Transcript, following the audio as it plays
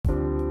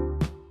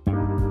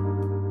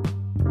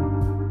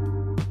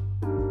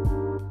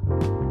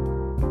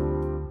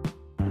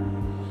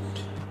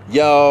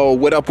Yo,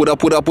 what up, what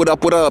up, what up, what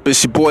up, what up?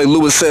 It's your boy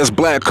Louis S.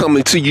 Black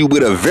coming to you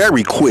with a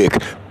very quick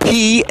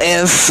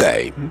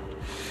PSA.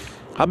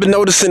 I've been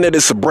noticing that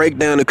it's a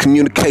breakdown in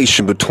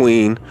communication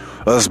between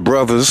us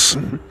brothers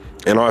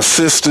and our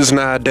sisters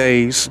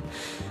nowadays.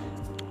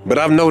 But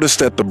I've noticed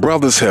that the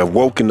brothers have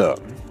woken up.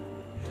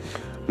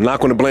 I'm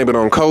not going to blame it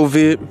on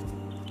COVID.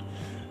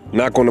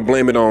 Not going to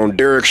blame it on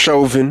Derek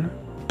Chauvin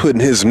putting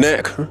his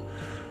neck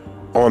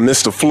on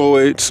Mr.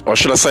 Floyd's, or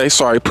should I say,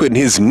 sorry, putting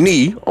his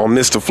knee on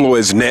Mr.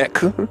 Floyd's neck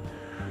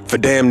for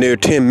damn near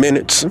 10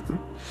 minutes.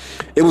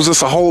 It was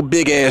just a whole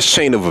big ass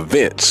chain of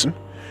events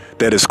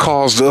that has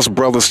caused us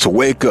brothers to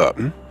wake up.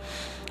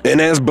 And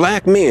as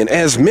black men,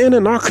 as men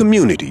in our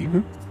community,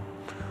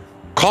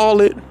 call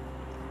it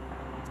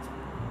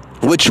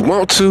what you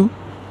want to,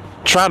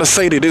 try to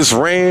say that it's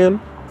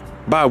ran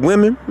by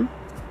women,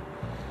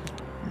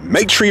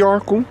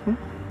 matriarchal.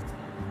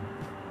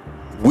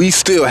 We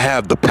still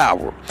have the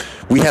power.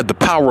 We have the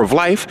power of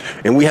life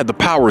and we have the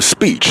power of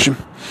speech.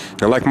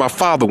 And like my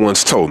father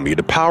once told me,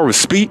 the power of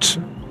speech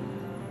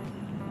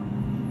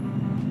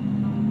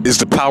is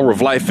the power of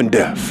life and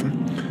death.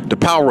 The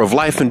power of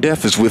life and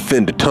death is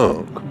within the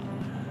tongue.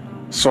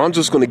 So I'm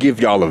just going to give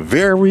y'all a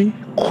very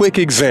quick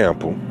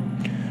example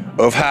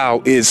of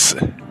how it's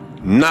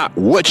not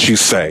what you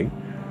say,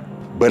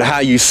 but how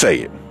you say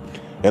it.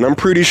 And I'm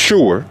pretty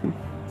sure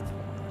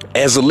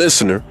as a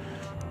listener,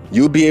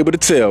 you'll be able to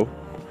tell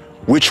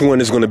which one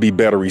is going to be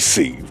better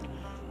received.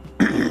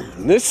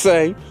 Let's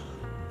say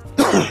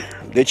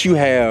that you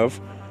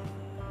have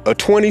a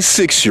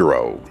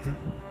 26-year-old,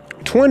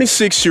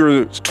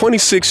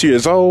 26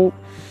 years old,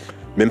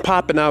 been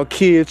popping out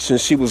kids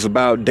since she was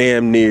about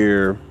damn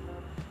near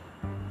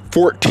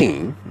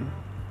 14.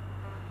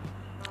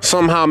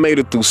 Somehow made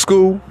it through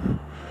school,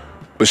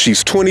 but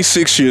she's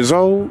 26 years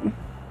old.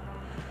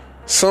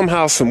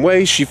 Somehow, some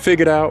way, she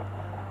figured out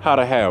how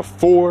to have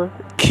 4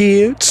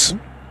 kids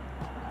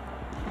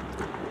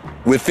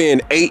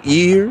within 8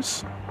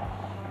 years.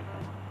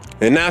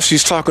 And now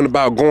she's talking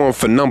about going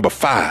for number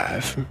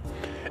 5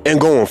 and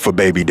going for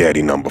baby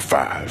daddy number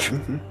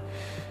 5.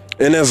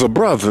 And as a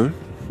brother,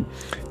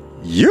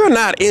 you're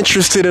not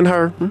interested in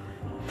her.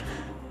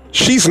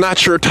 She's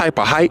not your type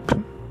of hype,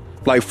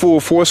 like Full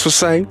Force would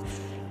say.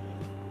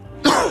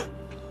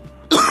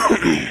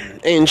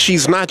 And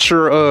she's not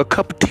your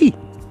cup of tea.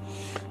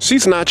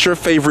 She's not your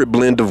favorite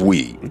blend of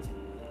weed.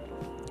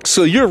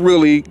 So you're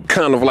really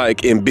kind of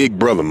like in big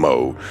brother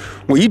mode,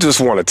 where you just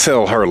want to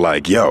tell her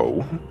like,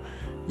 yo,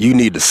 you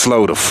need to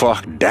slow the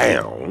fuck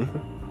down.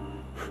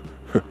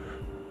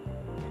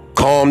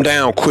 Calm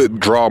down, quick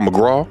draw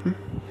McGraw.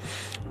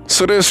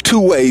 So there's 2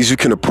 ways you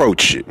can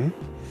approach it.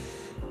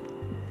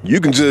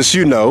 You can just,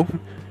 you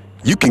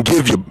can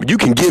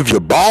give your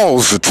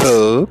balls a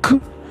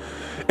tug,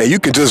 and you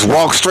can just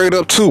walk straight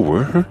up to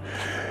her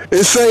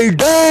and say,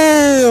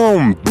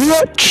 damn,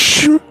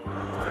 bitch.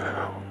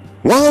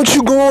 Why don't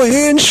you go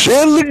ahead and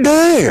settle it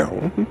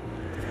down?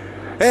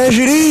 As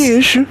it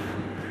is,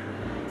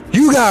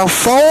 you got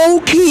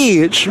 4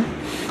 kids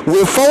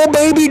with 4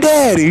 baby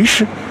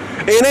daddies,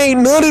 and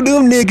ain't none of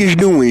them niggas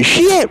doing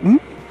shit.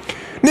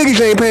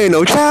 Niggas ain't paying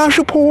no child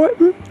support.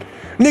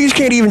 Niggas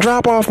can't even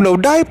drop off no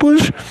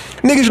diapers.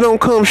 Niggas don't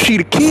come see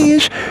the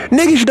kids.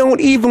 Niggas don't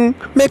even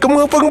make a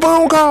motherfucking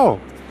phone call.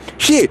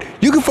 Shit,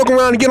 you can fuck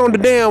around and get on the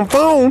damn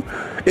phone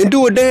and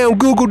do a damn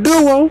Google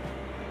Duo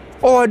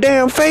or a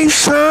damn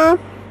FaceTime,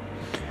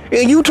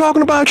 and you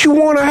talking about you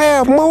want to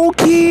have more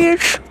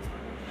kids,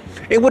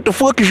 and what the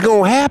fuck is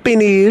gonna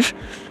happen is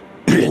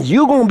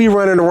you gonna be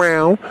running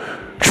around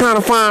trying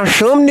to find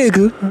some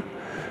nigga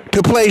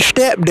to play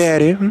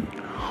stepdaddy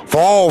for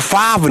all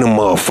 5 of them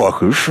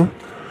motherfuckers,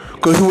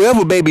 cause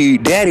whoever baby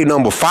daddy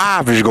number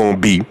 5 is gonna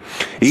be,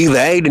 either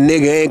A, the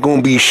nigga ain't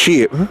gonna be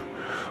shit,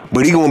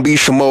 but he gonna be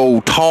some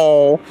old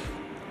tall,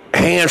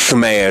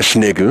 handsome ass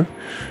nigga.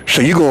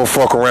 So you gonna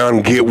fuck around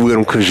and get with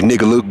him cause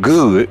nigga look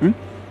good.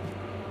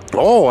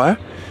 Or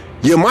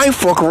you might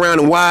fuck around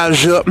and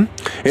wise up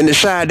and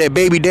decide that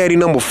baby daddy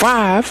number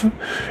 5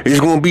 is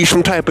gonna be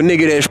some type of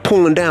nigga that's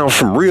pulling down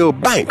some real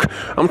bank.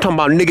 I'm talking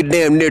about nigga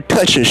damn near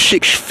touching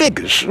 6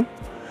 figures.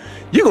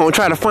 You're gonna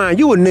try to find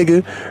you a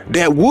nigga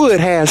that would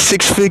have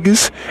 6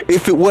 figures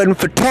if it wasn't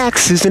for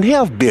taxes and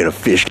health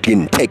benefits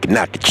getting taken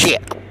out the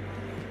check.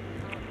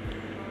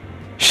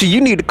 See,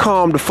 you need to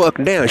calm the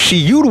fuck down. See,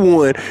 you the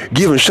one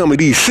giving some of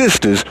these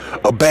sisters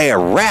a bad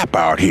rap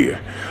out here.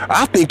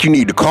 I think you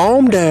need to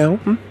calm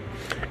down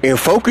and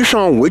focus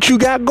on what you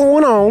got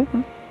going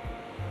on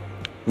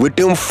with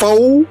them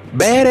 4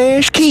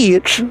 badass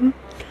kids. And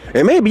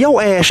maybe your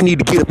ass need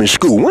to get up in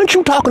school. Weren't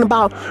you talking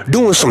about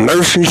doing some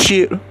nursing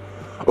shit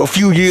a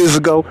few years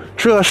ago?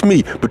 Trust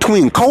me,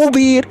 between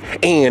COVID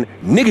and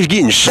niggas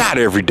getting shot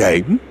every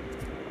day,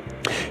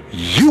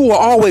 you will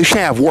always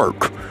have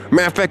work.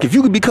 Matter of fact, if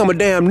you could become a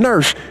damn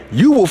nurse,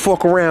 you will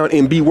fuck around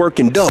and be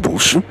working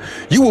doubles.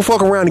 You will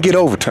fuck around and get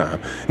overtime.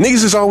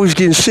 Niggas is always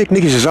getting sick.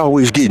 Niggas is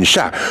always getting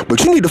shot.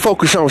 But you need to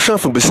focus on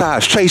something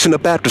besides chasing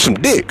up after some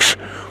dicks.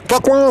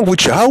 Fuck wrong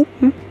with you, hoe?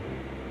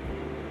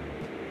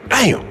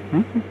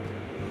 Damn.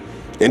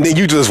 and then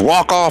you just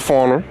walk off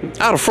on her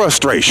out of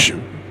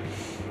frustration.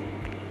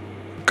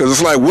 Because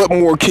it's like, what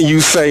more can you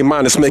say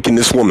minus making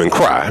this woman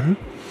cry?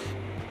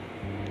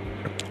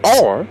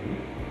 Or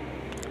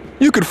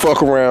you could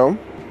fuck around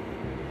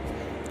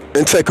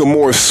and take a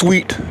more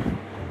sweet,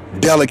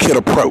 delicate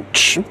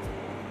approach.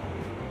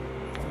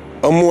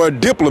 A more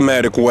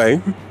diplomatic way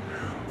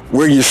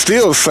where you're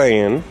still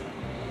saying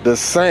the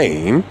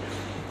same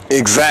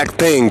exact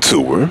thing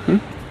to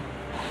her.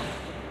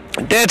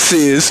 That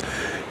says,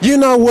 you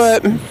know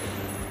what?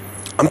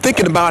 I'm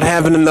thinking about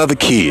having another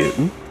kid.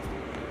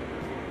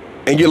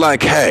 And you're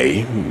like,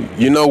 hey,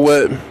 you know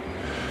what?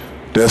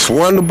 That's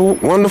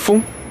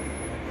wonderful.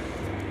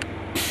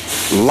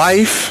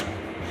 Life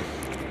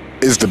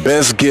is the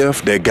best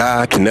gift that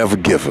God can ever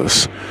give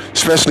us,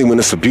 especially when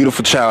it's a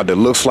beautiful child that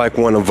looks like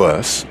one of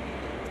us.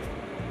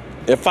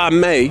 If I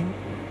may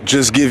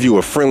just give you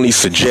a friendly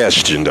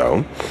suggestion,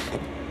 though.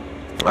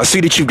 I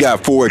see that you've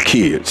got 4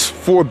 kids,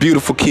 4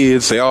 beautiful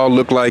kids. They all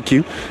look like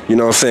you. You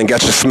know what I'm saying?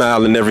 Got your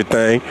smile and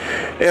everything.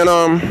 And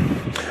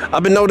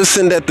I've been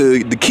noticing that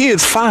the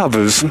kids'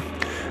 fathers,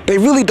 they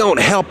really don't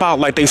help out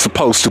like they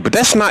supposed to. But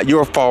that's not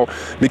your fault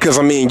because,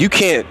 I mean, you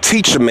can't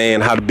teach a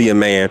man how to be a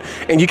man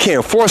and you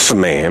can't force a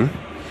man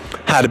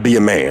how to be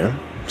a man.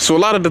 So a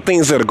lot of the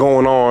things that are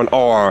going on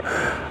are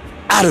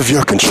out of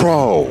your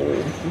control.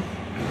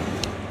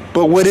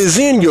 But what is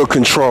in your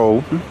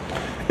control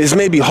is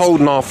maybe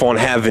holding off on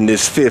having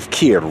this 5th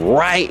kid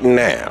right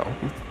now.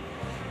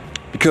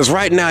 Because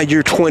right now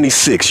you're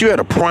 26. You're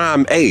at a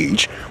prime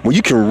age where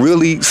you can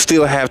really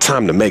still have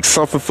time to make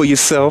something for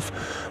yourself.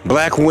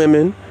 Black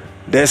women,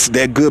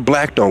 that good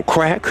black don't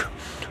crack.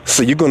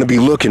 So you're going to be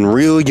looking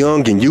real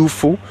young and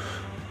youthful.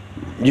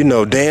 You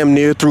know, damn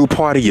near through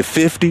part of your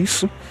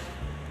 50s.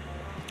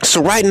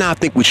 So right now I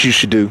think what you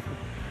should do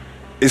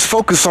is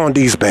focus on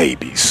these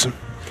babies.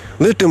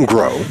 Let them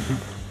grow.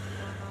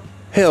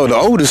 Hell, the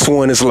oldest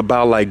one is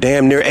about like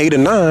damn near 8 or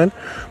 9.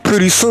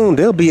 Pretty soon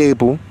they'll be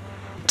able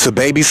to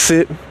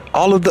babysit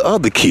all of the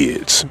other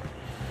kids.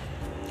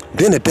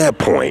 Then at that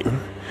point,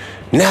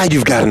 now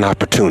you've got an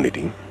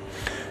opportunity.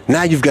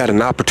 Now you've got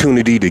an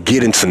opportunity to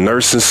get into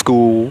nursing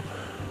school,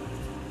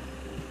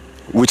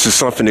 which is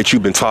something that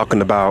you've been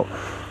talking about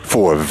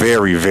for a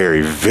very,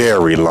 very,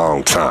 very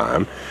long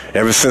time.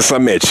 Ever since I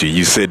met you,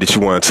 you said that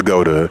you wanted to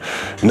go to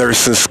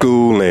nursing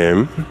school,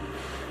 and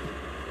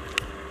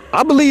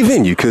I believe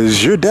in you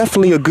because you're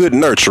definitely a good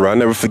nurturer. I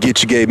never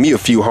forget you gave me a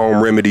few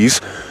home remedies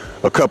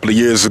a couple of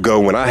years ago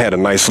when I had a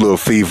nice little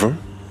fever.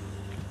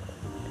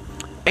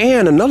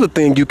 And another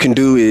thing you can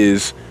do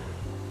is,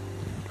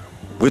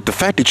 with the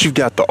fact that you've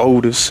got the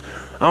oldest,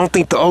 I don't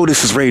think the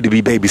oldest is ready to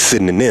be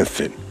babysitting an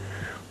infant.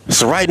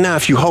 So right now,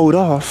 if you hold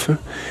off,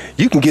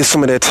 you can get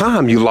some of that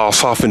time you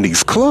lost off in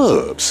these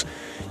clubs.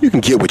 You can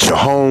get with your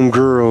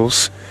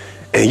homegirls,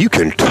 and you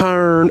can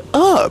turn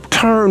up,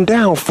 turn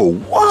down for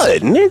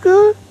what,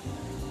 nigga?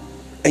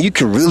 And you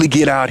can really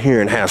get out here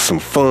and have some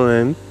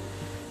fun,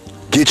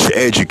 get your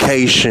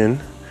education,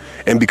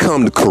 and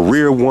become the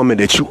career woman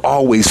that you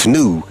always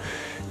knew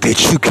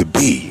that you could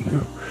be.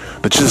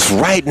 But just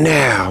right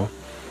now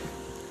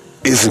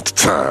isn't the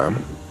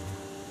time.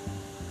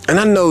 And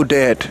I know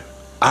that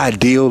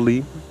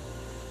ideally,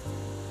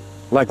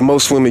 like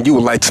most women, you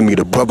would like to meet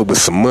a brother with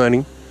some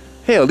money.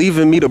 Hell,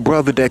 even meet a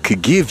brother that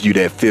could give you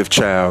that 5th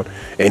child,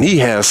 and he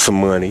has some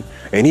money,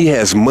 and he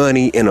has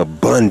money in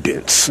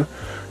abundance,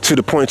 to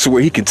the point to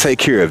where he can take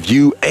care of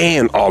you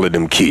and all of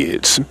them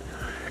kids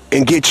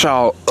and get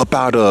y'all up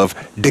out of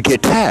the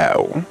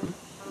ghetto.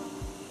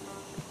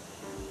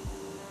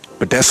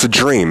 But that's a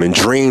dream, and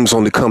dreams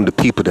only come to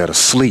people that are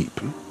asleep.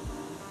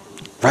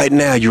 Right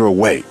now you're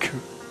awake.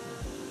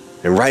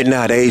 And right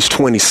now at age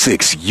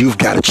 26, you've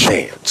got a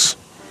chance.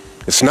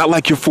 It's not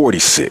like you're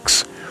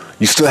 46.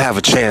 You still have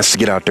a chance to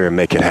get out there and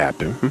make it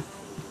happen.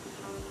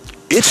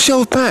 It's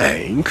your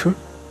thing.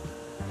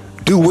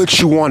 Do what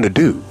you want to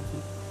do.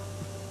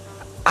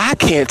 I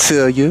can't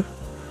tell you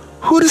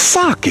who to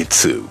sock it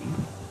to.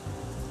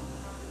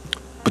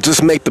 But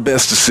just make the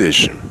best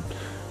decision.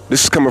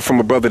 This is coming from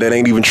a brother that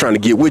ain't even trying to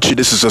get with you.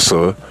 This is just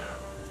a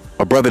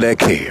brother that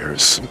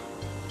cares.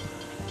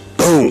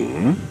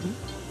 Boom.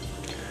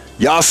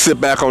 Y'all sit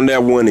back on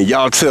that one and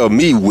y'all tell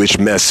me which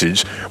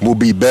message will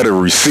be better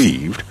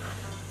received.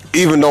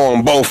 Even though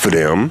on both of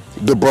them,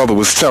 the brother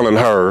was telling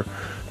her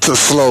to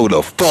slow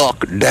the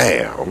fuck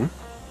down.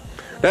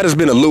 That has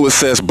been a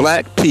Louis S.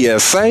 Black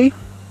PSA.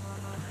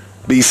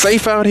 Be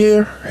safe out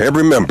here, and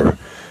remember,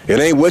 it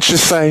ain't what you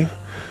say,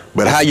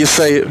 but how you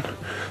say it.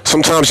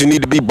 Sometimes you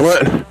need to be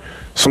blunt,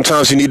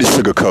 sometimes you need to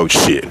sugarcoat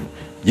shit.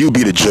 You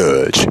be the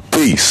judge.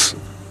 Peace.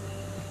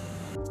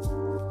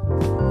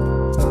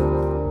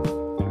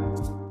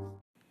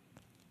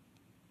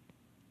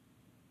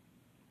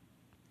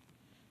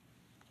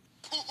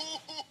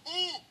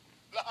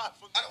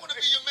 I don't want to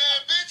be your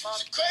man, bitch.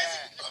 You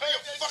crazy? I want to be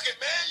your fucking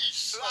man, you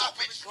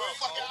stupid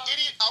fucking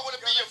idiot. I want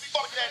to be your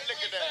fucking that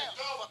nigga there.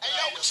 Hey,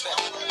 yo, what's up?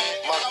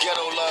 My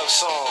ghetto love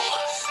song.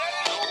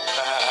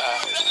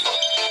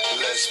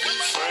 Let's be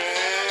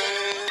friends.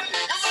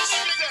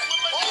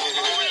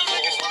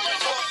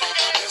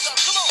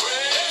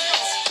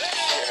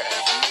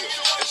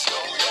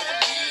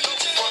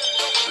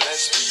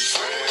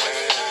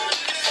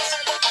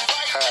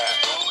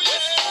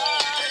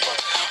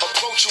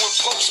 you and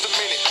post a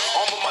minute.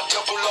 Arm with my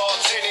double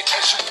odds in it.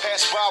 As you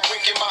pass by,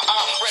 winking my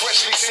eye.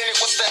 Freshly scented,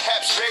 what's the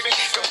haps, baby?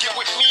 Come get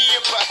with me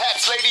and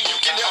perhaps, lady, you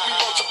can help me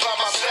multiply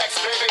my stacks,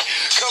 baby.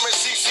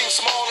 Currency seems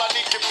small, I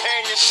need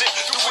companionship.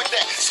 Through with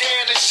that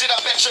scandalous shit, I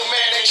bet your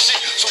man ain't shit.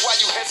 So why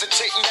you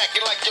hesitating,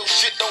 acting like your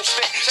shit don't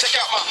stink? Check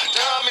out my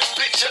diamonds,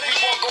 bitch,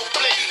 everyone go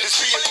flick.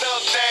 This be a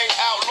thug thing,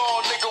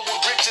 outlaw nigga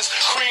with riches.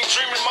 Cream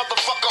dreaming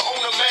motherfucker,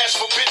 own a mask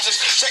for bitches.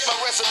 Check my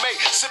resume,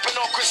 sipping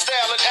on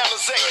Cristal and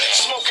Alizé.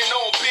 Smoking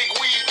on big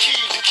weed, key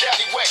to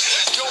Cali Way.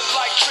 Don't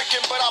like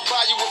tricking, but I'll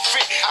buy you a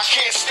fit. I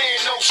can't stand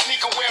no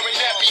sneaker wearing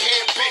nappy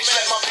head bitch.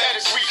 Let my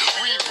pedigree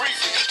read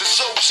briefly. The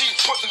so cheap,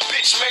 putting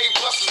bitch made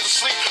busters to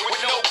sleep with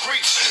no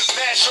grief.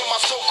 Mash on my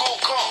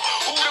so-called car.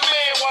 Who the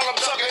man while I'm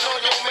tugging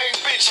on your main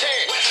bitch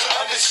head?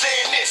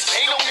 Understand this,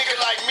 ain't no nigga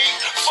like me.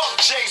 Fuck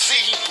Jay-Z,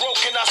 he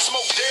broke and I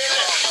smoke dead.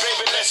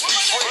 Baby, let's be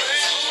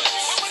friends.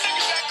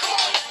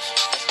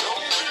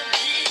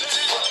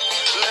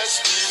 Let's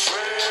be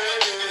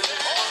friends.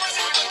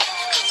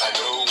 I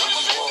know we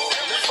want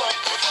to fuck.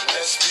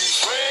 Let's be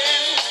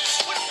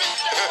friends.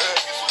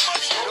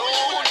 No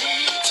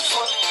need to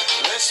fuck.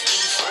 Let's be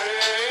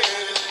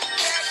friends.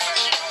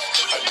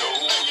 I know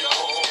we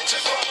want to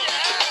fuck.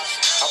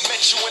 I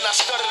met you when I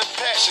started a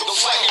passion. Though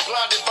slightly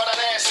blinded by that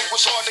ass, it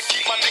was hard to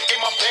keep my dick in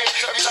my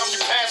pants. Every time you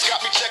pass,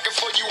 got me checking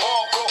for you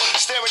hardcore.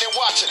 Staring and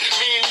watching.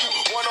 Me and you,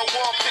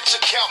 one-on-one, picture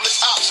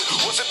countless options.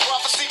 Was it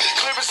prophecy?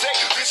 Clear as day,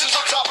 visions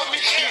on top of me.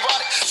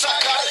 Erotic,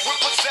 psychotic,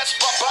 we're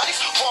possessed by bodies.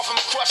 Far from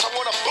a crush, I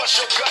wanna bust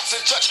your guts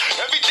and touch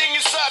everything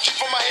inside you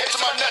from my head to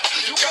my nuts.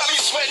 You got me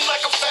sweating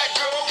like a fat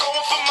girl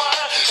going for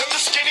mine. And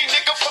the skinny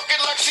nigga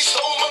fucking like she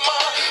stole my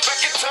mind.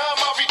 Back in time,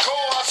 I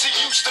recall how she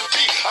used to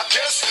be. I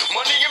guess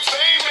money and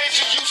fame made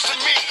you used to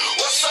me.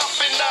 What's up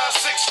in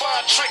 9-6,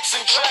 fine tricks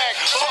and drag?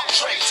 Fuck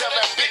Drake, tell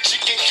that bitch she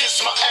can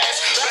kiss my ass.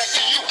 Back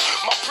to you,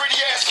 my pretty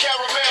ass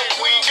caramel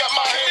queen. Got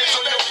my hands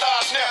on your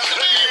thighs now.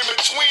 Let me in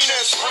between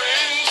as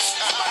friends.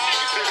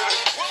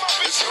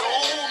 There's no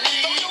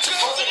need to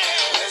fuck.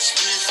 Let's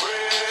be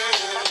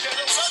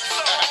friends.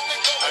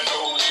 I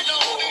know we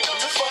want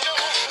to fuck.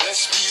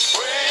 Let's be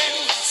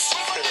friends.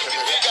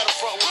 They got a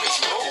front with this.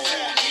 No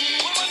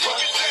need to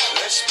fuck.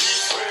 Let's be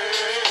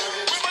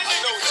friends.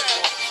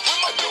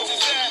 I know we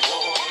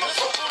want to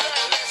fuck.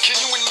 Can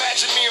you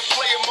imagine me in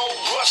player mode?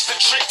 Rush the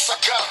tricks I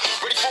got.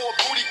 Ready for a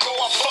booty go.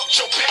 I fucked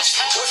your bitch.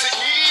 Was it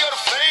me or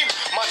the fame?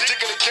 My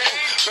dick of the game.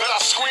 Bet I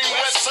scream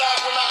West Side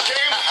when I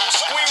came.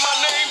 Scream my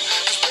name.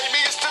 Cause baby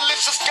it's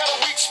delicious. Got a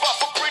weak spot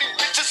for pretty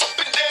bitches. Up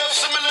and down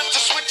similar to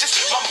switches.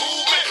 My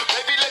movement.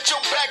 Baby let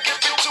your back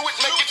get into it.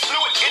 Make it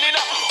fluid. In and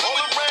out. All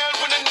around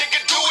when a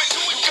nigga do it.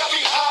 You got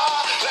me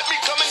high. Let me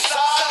come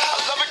inside. I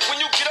love it when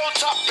you get on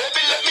top.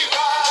 Baby let me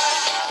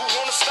ride. Who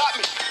wanna stop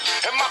me?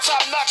 And my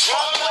top notch.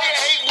 Wrong player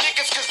hate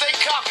niggas cause they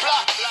cock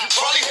block. You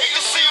probably hate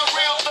to see a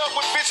real thug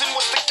with vision.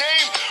 What's the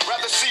game?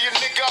 Rather see a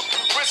nigga up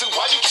in prison.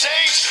 Why you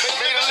change?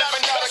 Made a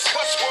living out of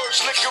cuss words,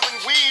 liquor and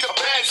weed. A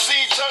bad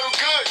scene turn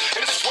good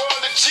in this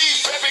world of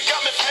G's. Baby got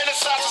me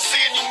fantasizing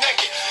seeing you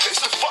naked. It's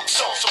the fuck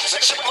song, so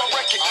check my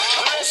record.